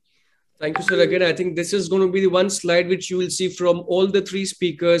takeover. Thank you, sir. Again, I think this is going to be the one slide which you will see from all the three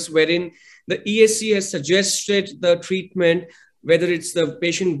speakers, wherein the ESC has suggested the treatment, whether it's the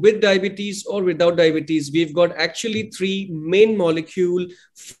patient with diabetes or without diabetes. We've got actually three main molecules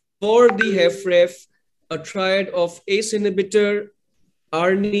for the HFrEf, a triad of ACE inhibitor,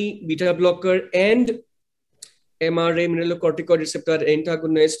 ARNI, beta blocker, and MRA, mineralocorticoid receptor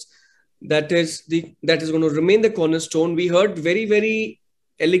antagonist. That is going to remain the cornerstone. We heard very, very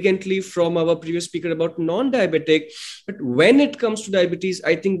elegantly from our previous speaker about non-diabetic, but when it comes to diabetes,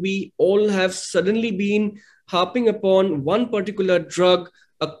 I think we all have suddenly been harping upon one particular drug,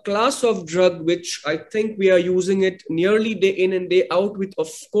 a class of drug, which I think we are using it nearly day in and day out with, of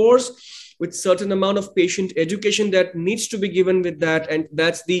course, with certain amount of patient education that needs to be given with that. And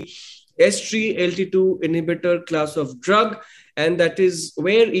that's the S3-LT2 inhibitor class of drug. And that is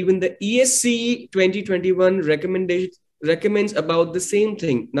where even the ESC 2021 recommends about the same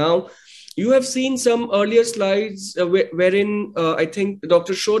thing. Now, you have seen some earlier slides wherein I think the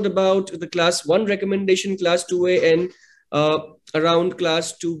doctor showed about the class 1 recommendation, class 2A, and around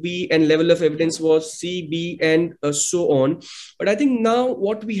class 2B, and level of evidence was C, B, and so on. But I think now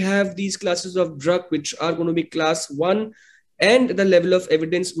what we have, these classes of drug which are going to be class 1, and the level of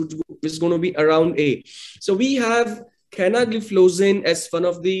evidence is going to be around A. So we have canagliflozin as one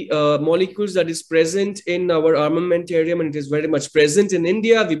of the molecules that is present in our armamentarium, and it is very much present in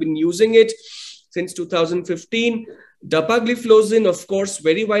India. We've been using it since 2015. Dapagliflozin, of course,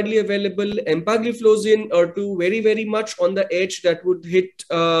 very widely available. Empagliflozin are two very, very much on the edge that would hit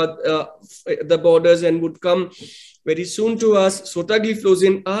the borders and would come very soon to us.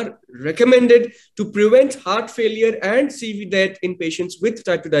 Sotagliflozin are recommended to prevent heart failure and CV death in patients with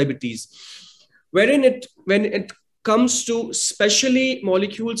type 2 diabetes. When it comes to especially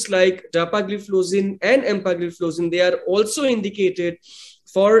molecules like dapagliflozin and empagliflozin, they are also indicated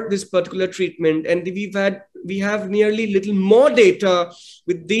for this particular treatment. And we have nearly little more data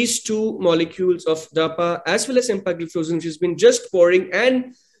with these two molecules of dapa as well as empagliflozin, which has been just pouring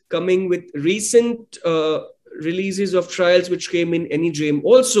and coming with recent releases of trials which came in NEJM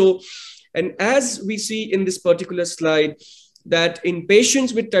also. And as we see in this particular slide, that in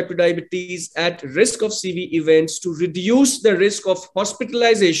patients with type 2 diabetes at risk of CV events, to reduce the risk of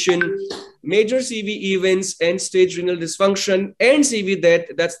hospitalization, major CV events, end-stage renal dysfunction, and CV death,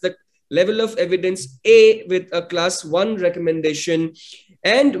 that's the level of evidence A with a class 1 recommendation.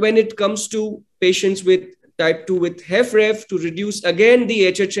 And when it comes to patients with type 2 with HFrEf, to reduce again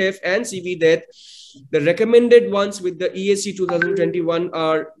the HFrEf and CV death, the recommended ones with the EAC 2021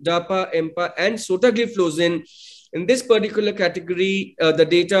 are DAPA, EMPA, and sotagliflozin. In this particular category, the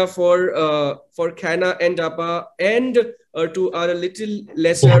data for CANA and DAPA and to are a little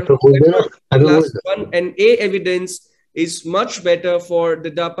lesser. Class 1 and A evidence is much better for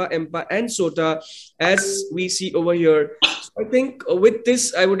the DAPA, EMPA, and SOTA, as we see over here. So I think with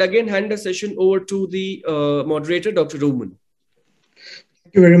this, I would again hand the session over to the moderator, Dr. Oomman.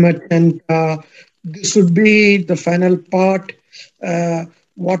 Thank you very much. And this would be the final part.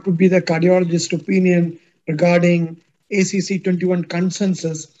 What would be the cardiologist opinion regarding ACC 21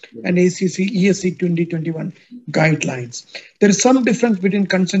 consensus and ACC ESC 2021 guidelines? There is some difference between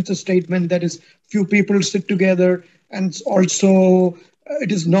consensus statement, that is, few people sit together, and also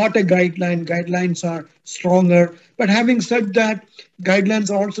it is not a guideline. Guidelines are stronger. But having said that, guidelines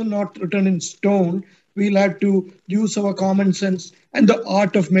are also not written in stone. We'll have to use our common sense and the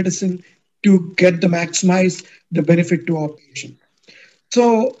art of medicine to get the maximize the benefit to our patient.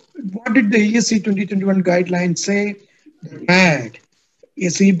 So what did the ESC 2021 guidelines say? Bad.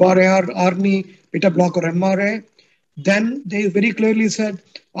 AC bar AR, ARNI, beta blocker, MRA. Then they very clearly said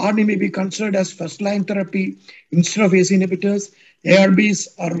ARNI may be considered as first-line therapy instead of AC inhibitors. ARBs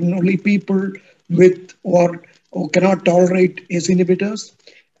are only people with or who cannot tolerate AC inhibitors,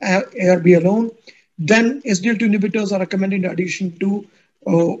 ARB alone. Then SGLT2 inhibitors are recommended in addition to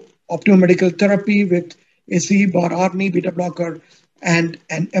optimum medical therapy with AC bar ARNI, beta blocker, and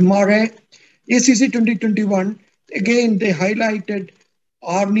an MRA. ACC 2021, again, they highlighted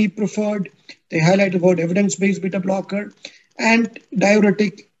ARNI preferred, they highlighted about evidence-based beta blocker, and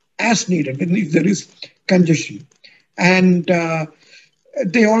diuretic as needed when there is congestion. And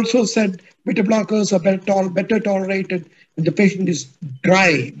they also said beta blockers are better tolerated when the patient is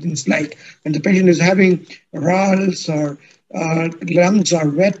dry. It's like when the patient is having rales or lungs are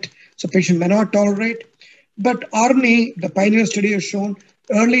wet, so patient may not tolerate. But ARNI, the pioneer study has shown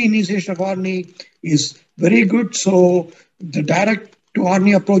early initiation of ARNI is very good. So the direct to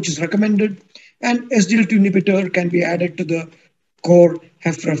ARNI approach is recommended, and SGLT2 inhibitor can be added to the core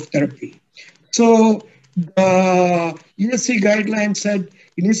HFrEf therapy. So the ESC guidelines said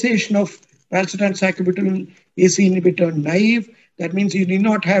initiation of valsartan sacubitril AC inhibitor naive. That means you need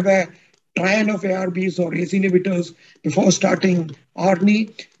not have a trial of ARBs or AC inhibitors before starting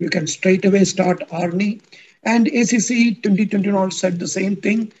ARNI. You can straight away start ARNI. And ACC 2021 said the same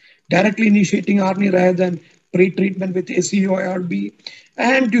thing, directly initiating ARNI rather than pre-treatment with AC or ARB.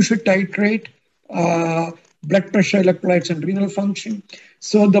 And you should titrate blood pressure, electrolytes, and renal function.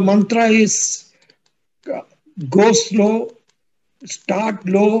 So the mantra is go slow, start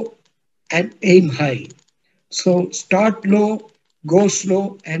low, and aim high. So start low, go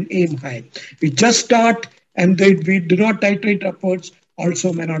slow, and aim high. We just start and we do not titrate upwards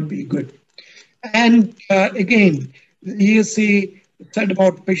also may not be good. And again, the ESC said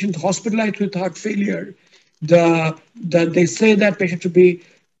about patients hospitalized with heart failure, they say that patients should be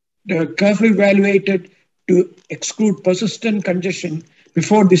carefully evaluated to exclude persistent congestion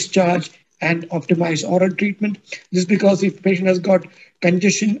before discharge and optimize oral treatment. This is because if patient has got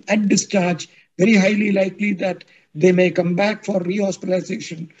congestion at discharge, very highly likely that they may come back for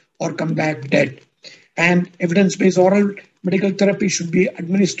rehospitalization or come back dead. And evidence-based oral medical therapy should be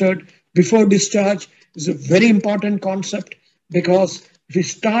administered before discharge. Is a very important concept, because if we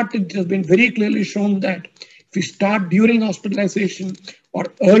start, it has been very clearly shown that if we start during hospitalization or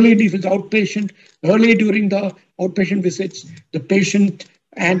early if it's outpatient, early during the outpatient visits, the patient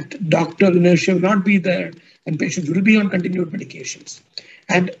and doctor inertia will not be there and patients will be on continued medications.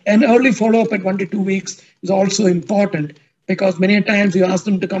 And an early follow-up at 1 to 2 weeks is also important, because many times you ask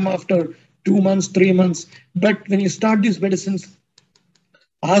them to come after 2 months, 3 months. But when you start these medicines,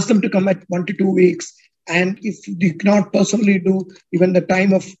 ask them to come at 1 to 2 weeks. And if you cannot personally do even the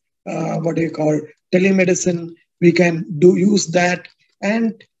time of telemedicine, we can use that.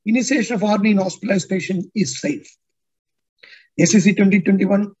 And initiation of ARNI in hospitalized patient is safe. ACC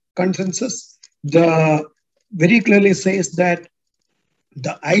 2021 consensus very clearly says that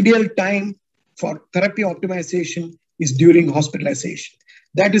the ideal time for therapy optimization is during hospitalization.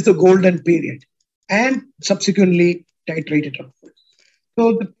 That is the golden period, and subsequently titrated upwards.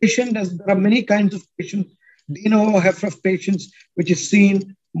 So the patient there are many kinds of patients. De novo HFrEf patients, which is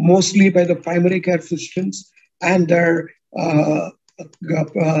seen mostly by the primary care physicians and their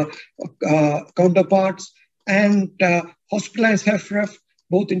counterparts, and hospitalized HFrEf,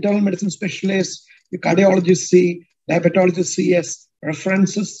 both internal medicine specialists, the cardiologists see, diabetologists see as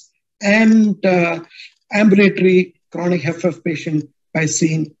references, and ambulatory chronic HFrEf patient by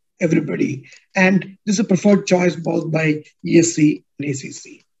seeing everybody. And this is a preferred choice both by ESC and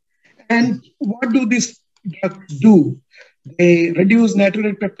ACC. And what do these drugs do? They reduce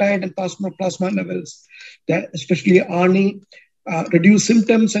natriuretic peptide and plasma levels, especially ARNI, reduce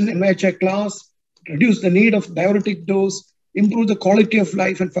symptoms and MHI class, reduce the need of diuretic dose, improve the quality of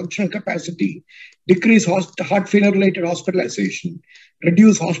life and functional capacity, decrease heart failure-related hospitalization,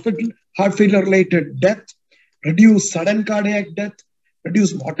 reduce heart failure-related death, reduce sudden cardiac death,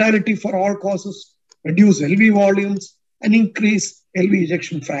 reduce mortality for all causes, reduce LV volumes, and increase LV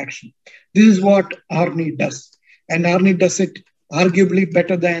ejection fraction. This is what ARNI does. And ARNI does it arguably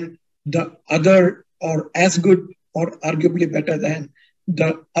better than the other, or as good, or arguably better than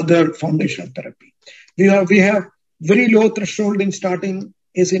the other foundational therapy. We have very low threshold in starting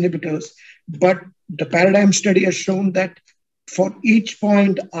ACE inhibitors, but the paradigm study has shown that for each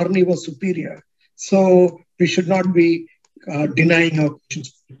point, ARNI was superior. So we should not be denying our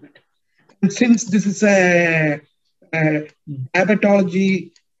patients treatment. And since this is a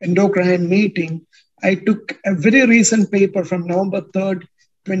diabetology endocrine meeting, I took a very recent paper from November 3rd,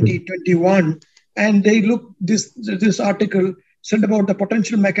 2021, and they looked, this article said about the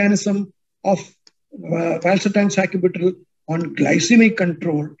potential mechanism of valsartan sacubitril on glycemic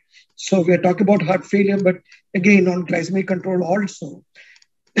control. So we are talking about heart failure, but again on glycemic control also,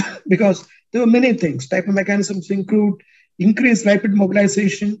 because there were many things. Type of mechanisms include increased lipid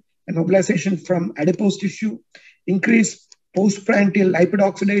mobilization and mobilization from adipose tissue, increased postprandial lipid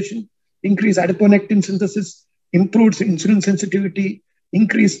oxidation, increased adiponectin synthesis, improves insulin sensitivity,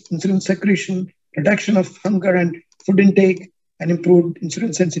 increased insulin secretion, reduction of hunger and food intake, and improved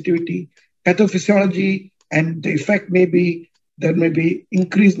insulin sensitivity. Pathophysiology, and the effect may be, there may be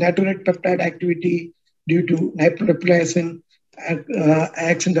increased natriuretic peptide activity due to nitroglycerin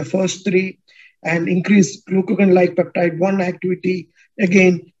acts in the first three, and increased glucagon-like peptide 1 activity,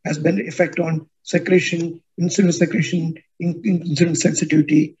 again, has been effect on secretion, insulin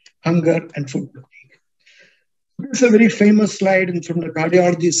sensitivity, hunger, and food intake. This is a very famous slide from the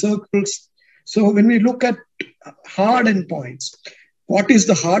cardiology circles. So when we look at hard endpoints, what is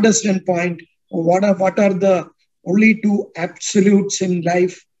the hardest endpoint? Or what are the only two absolutes in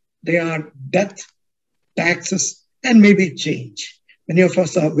life? They are death, taxes, and maybe change. Many of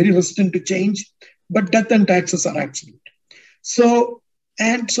us are very resistant to change, but death and taxes are absolute. So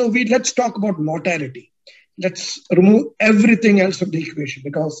let's talk about mortality. Let's remove everything else from the equation,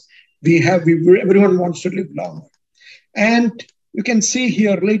 because everyone wants to live longer. And you can see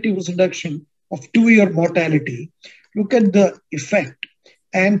here relative risk reduction of 2-year mortality. Look at the effect.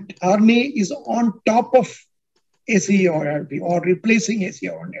 And ARNI is on top of ACE or ARB, or replacing ACE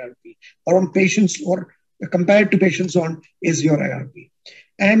or ARB, or on patients, or compared to patients on ACE or ARB.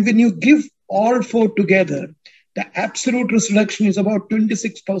 And when you give all four together, the absolute risk reduction is about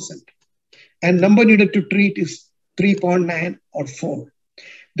 26%. And number needed to treat is 3.9 or 4.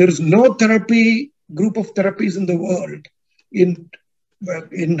 There is no group of therapies in the world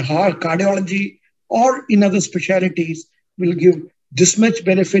in heart cardiology or in other specialties will give this much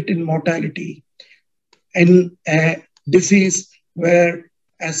benefit in mortality in a disease where,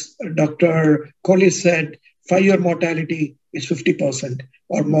 as Dr. Kohli said, 5-year mortality is 50%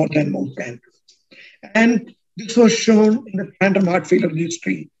 or more than most cancer. And this was shown in the random heart failure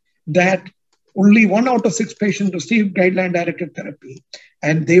registry that only 1 out of 6 patients received guideline-directed therapy,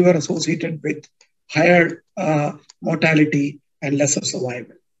 and they were associated with higher mortality and lesser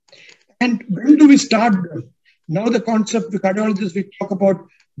survival. And when do we start them? Now the concept, the cardiologists, we talk about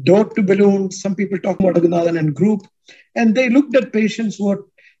dose to balloon. Some people talk about Raghunathan and group. And they looked at patients who were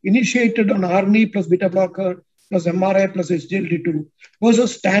initiated on ARNI plus beta blocker plus MRI plus SGLT2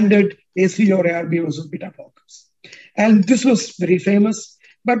 versus standard AC or ARB versus beta blockers. And this was very famous.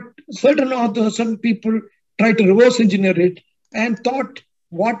 But certain authors, some people tried to reverse engineer it and thought,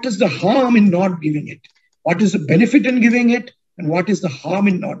 what is the harm in not giving it? What is the benefit in giving it? And what is the harm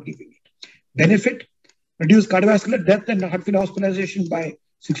in not giving it? Benefit: reduce cardiovascular death and heart failure hospitalization by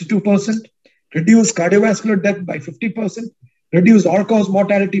 62%, reduce cardiovascular death by 50%, reduce all-cause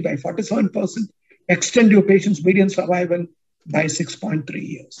mortality by 47%, extend your patient's median survival by 6.3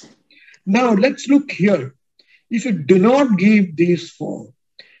 years. Now, let's look here. If you do not give these four,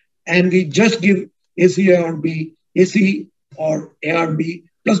 and we just give AC or ARB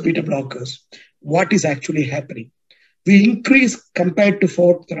plus beta blockers, what is actually happening? We increase compared to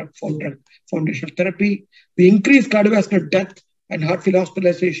foundational therapy. We increase cardiovascular death and heart failure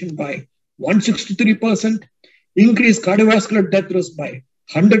hospitalization by 163%, increase cardiovascular death risk by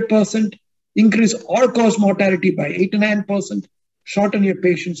 100%, increase all-cause mortality by 89%, shorten your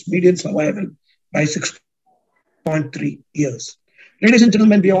patient's median survival by 6.3 years. Ladies and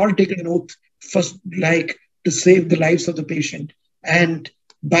gentlemen, we all taken an oath first, like to save the lives of the patient. And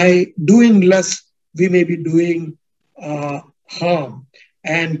by doing less, we may be doing harm.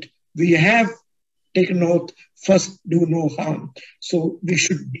 And we have taken oath, first do no harm. So we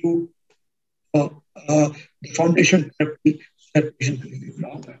should do the foundation therapy so that patient will live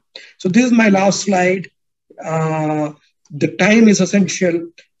longer. So this is my last slide. The time is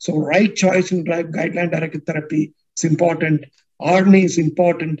essential. So right choice in guideline-directed therapy is important. RNA is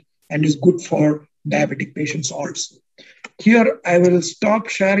important and is good for diabetic patients also. Here, I will stop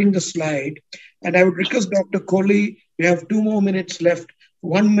sharing the slide and I would request Dr. Kohli, we have 2 more minutes left.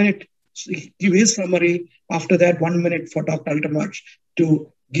 1 minute, give his summary. After that, 1 minute for Dr. Altamaj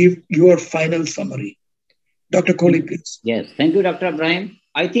to give your final summary. Dr. Kohli, please. Yes, thank you, Dr. Ibrahim.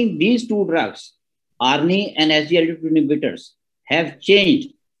 I think these 2 drugs, RNA and SGLT2 inhibitors, have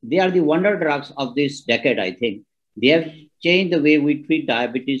changed. They are the wonder drugs of this decade, I think. They have changed the way we treat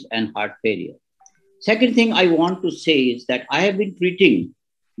diabetes and heart failure. Second thing I want to say is that I have been treating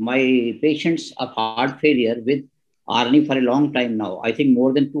my patients of heart failure with RNA for a long time now. I think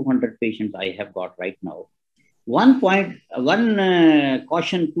more than 200 patients I have got right now. One caution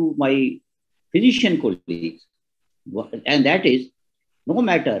to my physician colleagues, and that is, no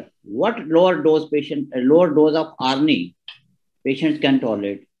matter what lower dose of RNA patients can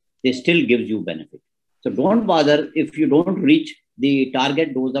tolerate, they still gives you benefit. So don't bother if you don't reach the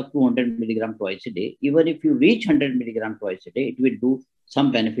target dose of 200 milligram twice a day. Even if you reach 100 milligram twice a day, it will do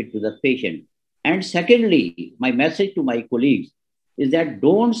some benefit to the patient. And secondly, my message to my colleagues is that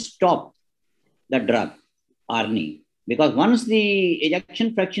don't stop the drug RNA, because once the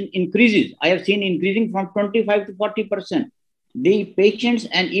ejection fraction increases, I have seen increasing from 25 to 40%, the patients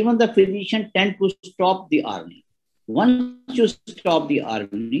and even the physician tend to stop the RNA. Once you stop the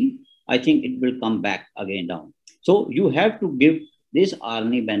RNA, I think it will come back again down. So you have to give this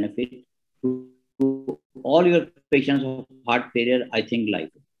RNA benefit to all your patients of heart failure, I think, life.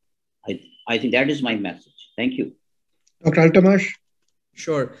 I think that is my message. Thank you. Dr. Altamaj?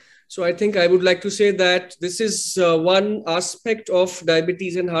 Sure. So I think I would like to say that this is one aspect of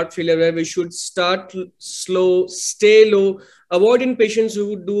diabetes and heart failure where we should start slow, stay low, avoiding patients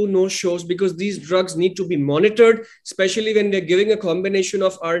who do no shows, because these drugs need to be monitored, especially when they're giving a combination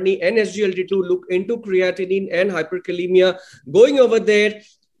of RNA and SGLT2. Look into creatinine and hyperkalemia. Going over there,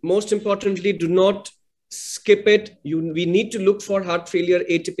 most importantly, do not skip it. We need to look for heart failure,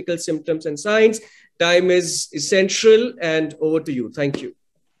 atypical symptoms and signs. Time is essential, and over to you. Thank you.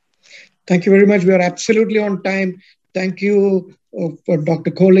 Thank you very much. We are absolutely on time. Thank you for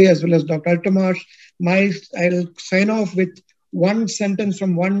Dr. Kohli as well as Dr. Altamaj. I'll sign off with one sentence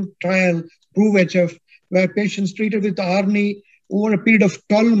from one trial, PROVE-HF, where patients treated with RNA over a period of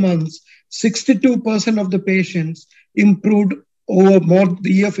 12 months, 62% of the patients improved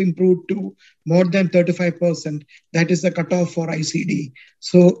the EF improved to more than 35%. That is the cutoff for ICD.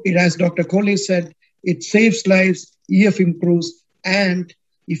 So as Dr. Kohli said, it saves lives, EF improves, and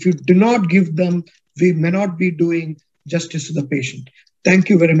if you do not give them, we may not be doing justice to the patient. Thank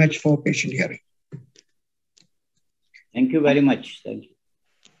you very much for patient hearing. Thank you very much. Thank you.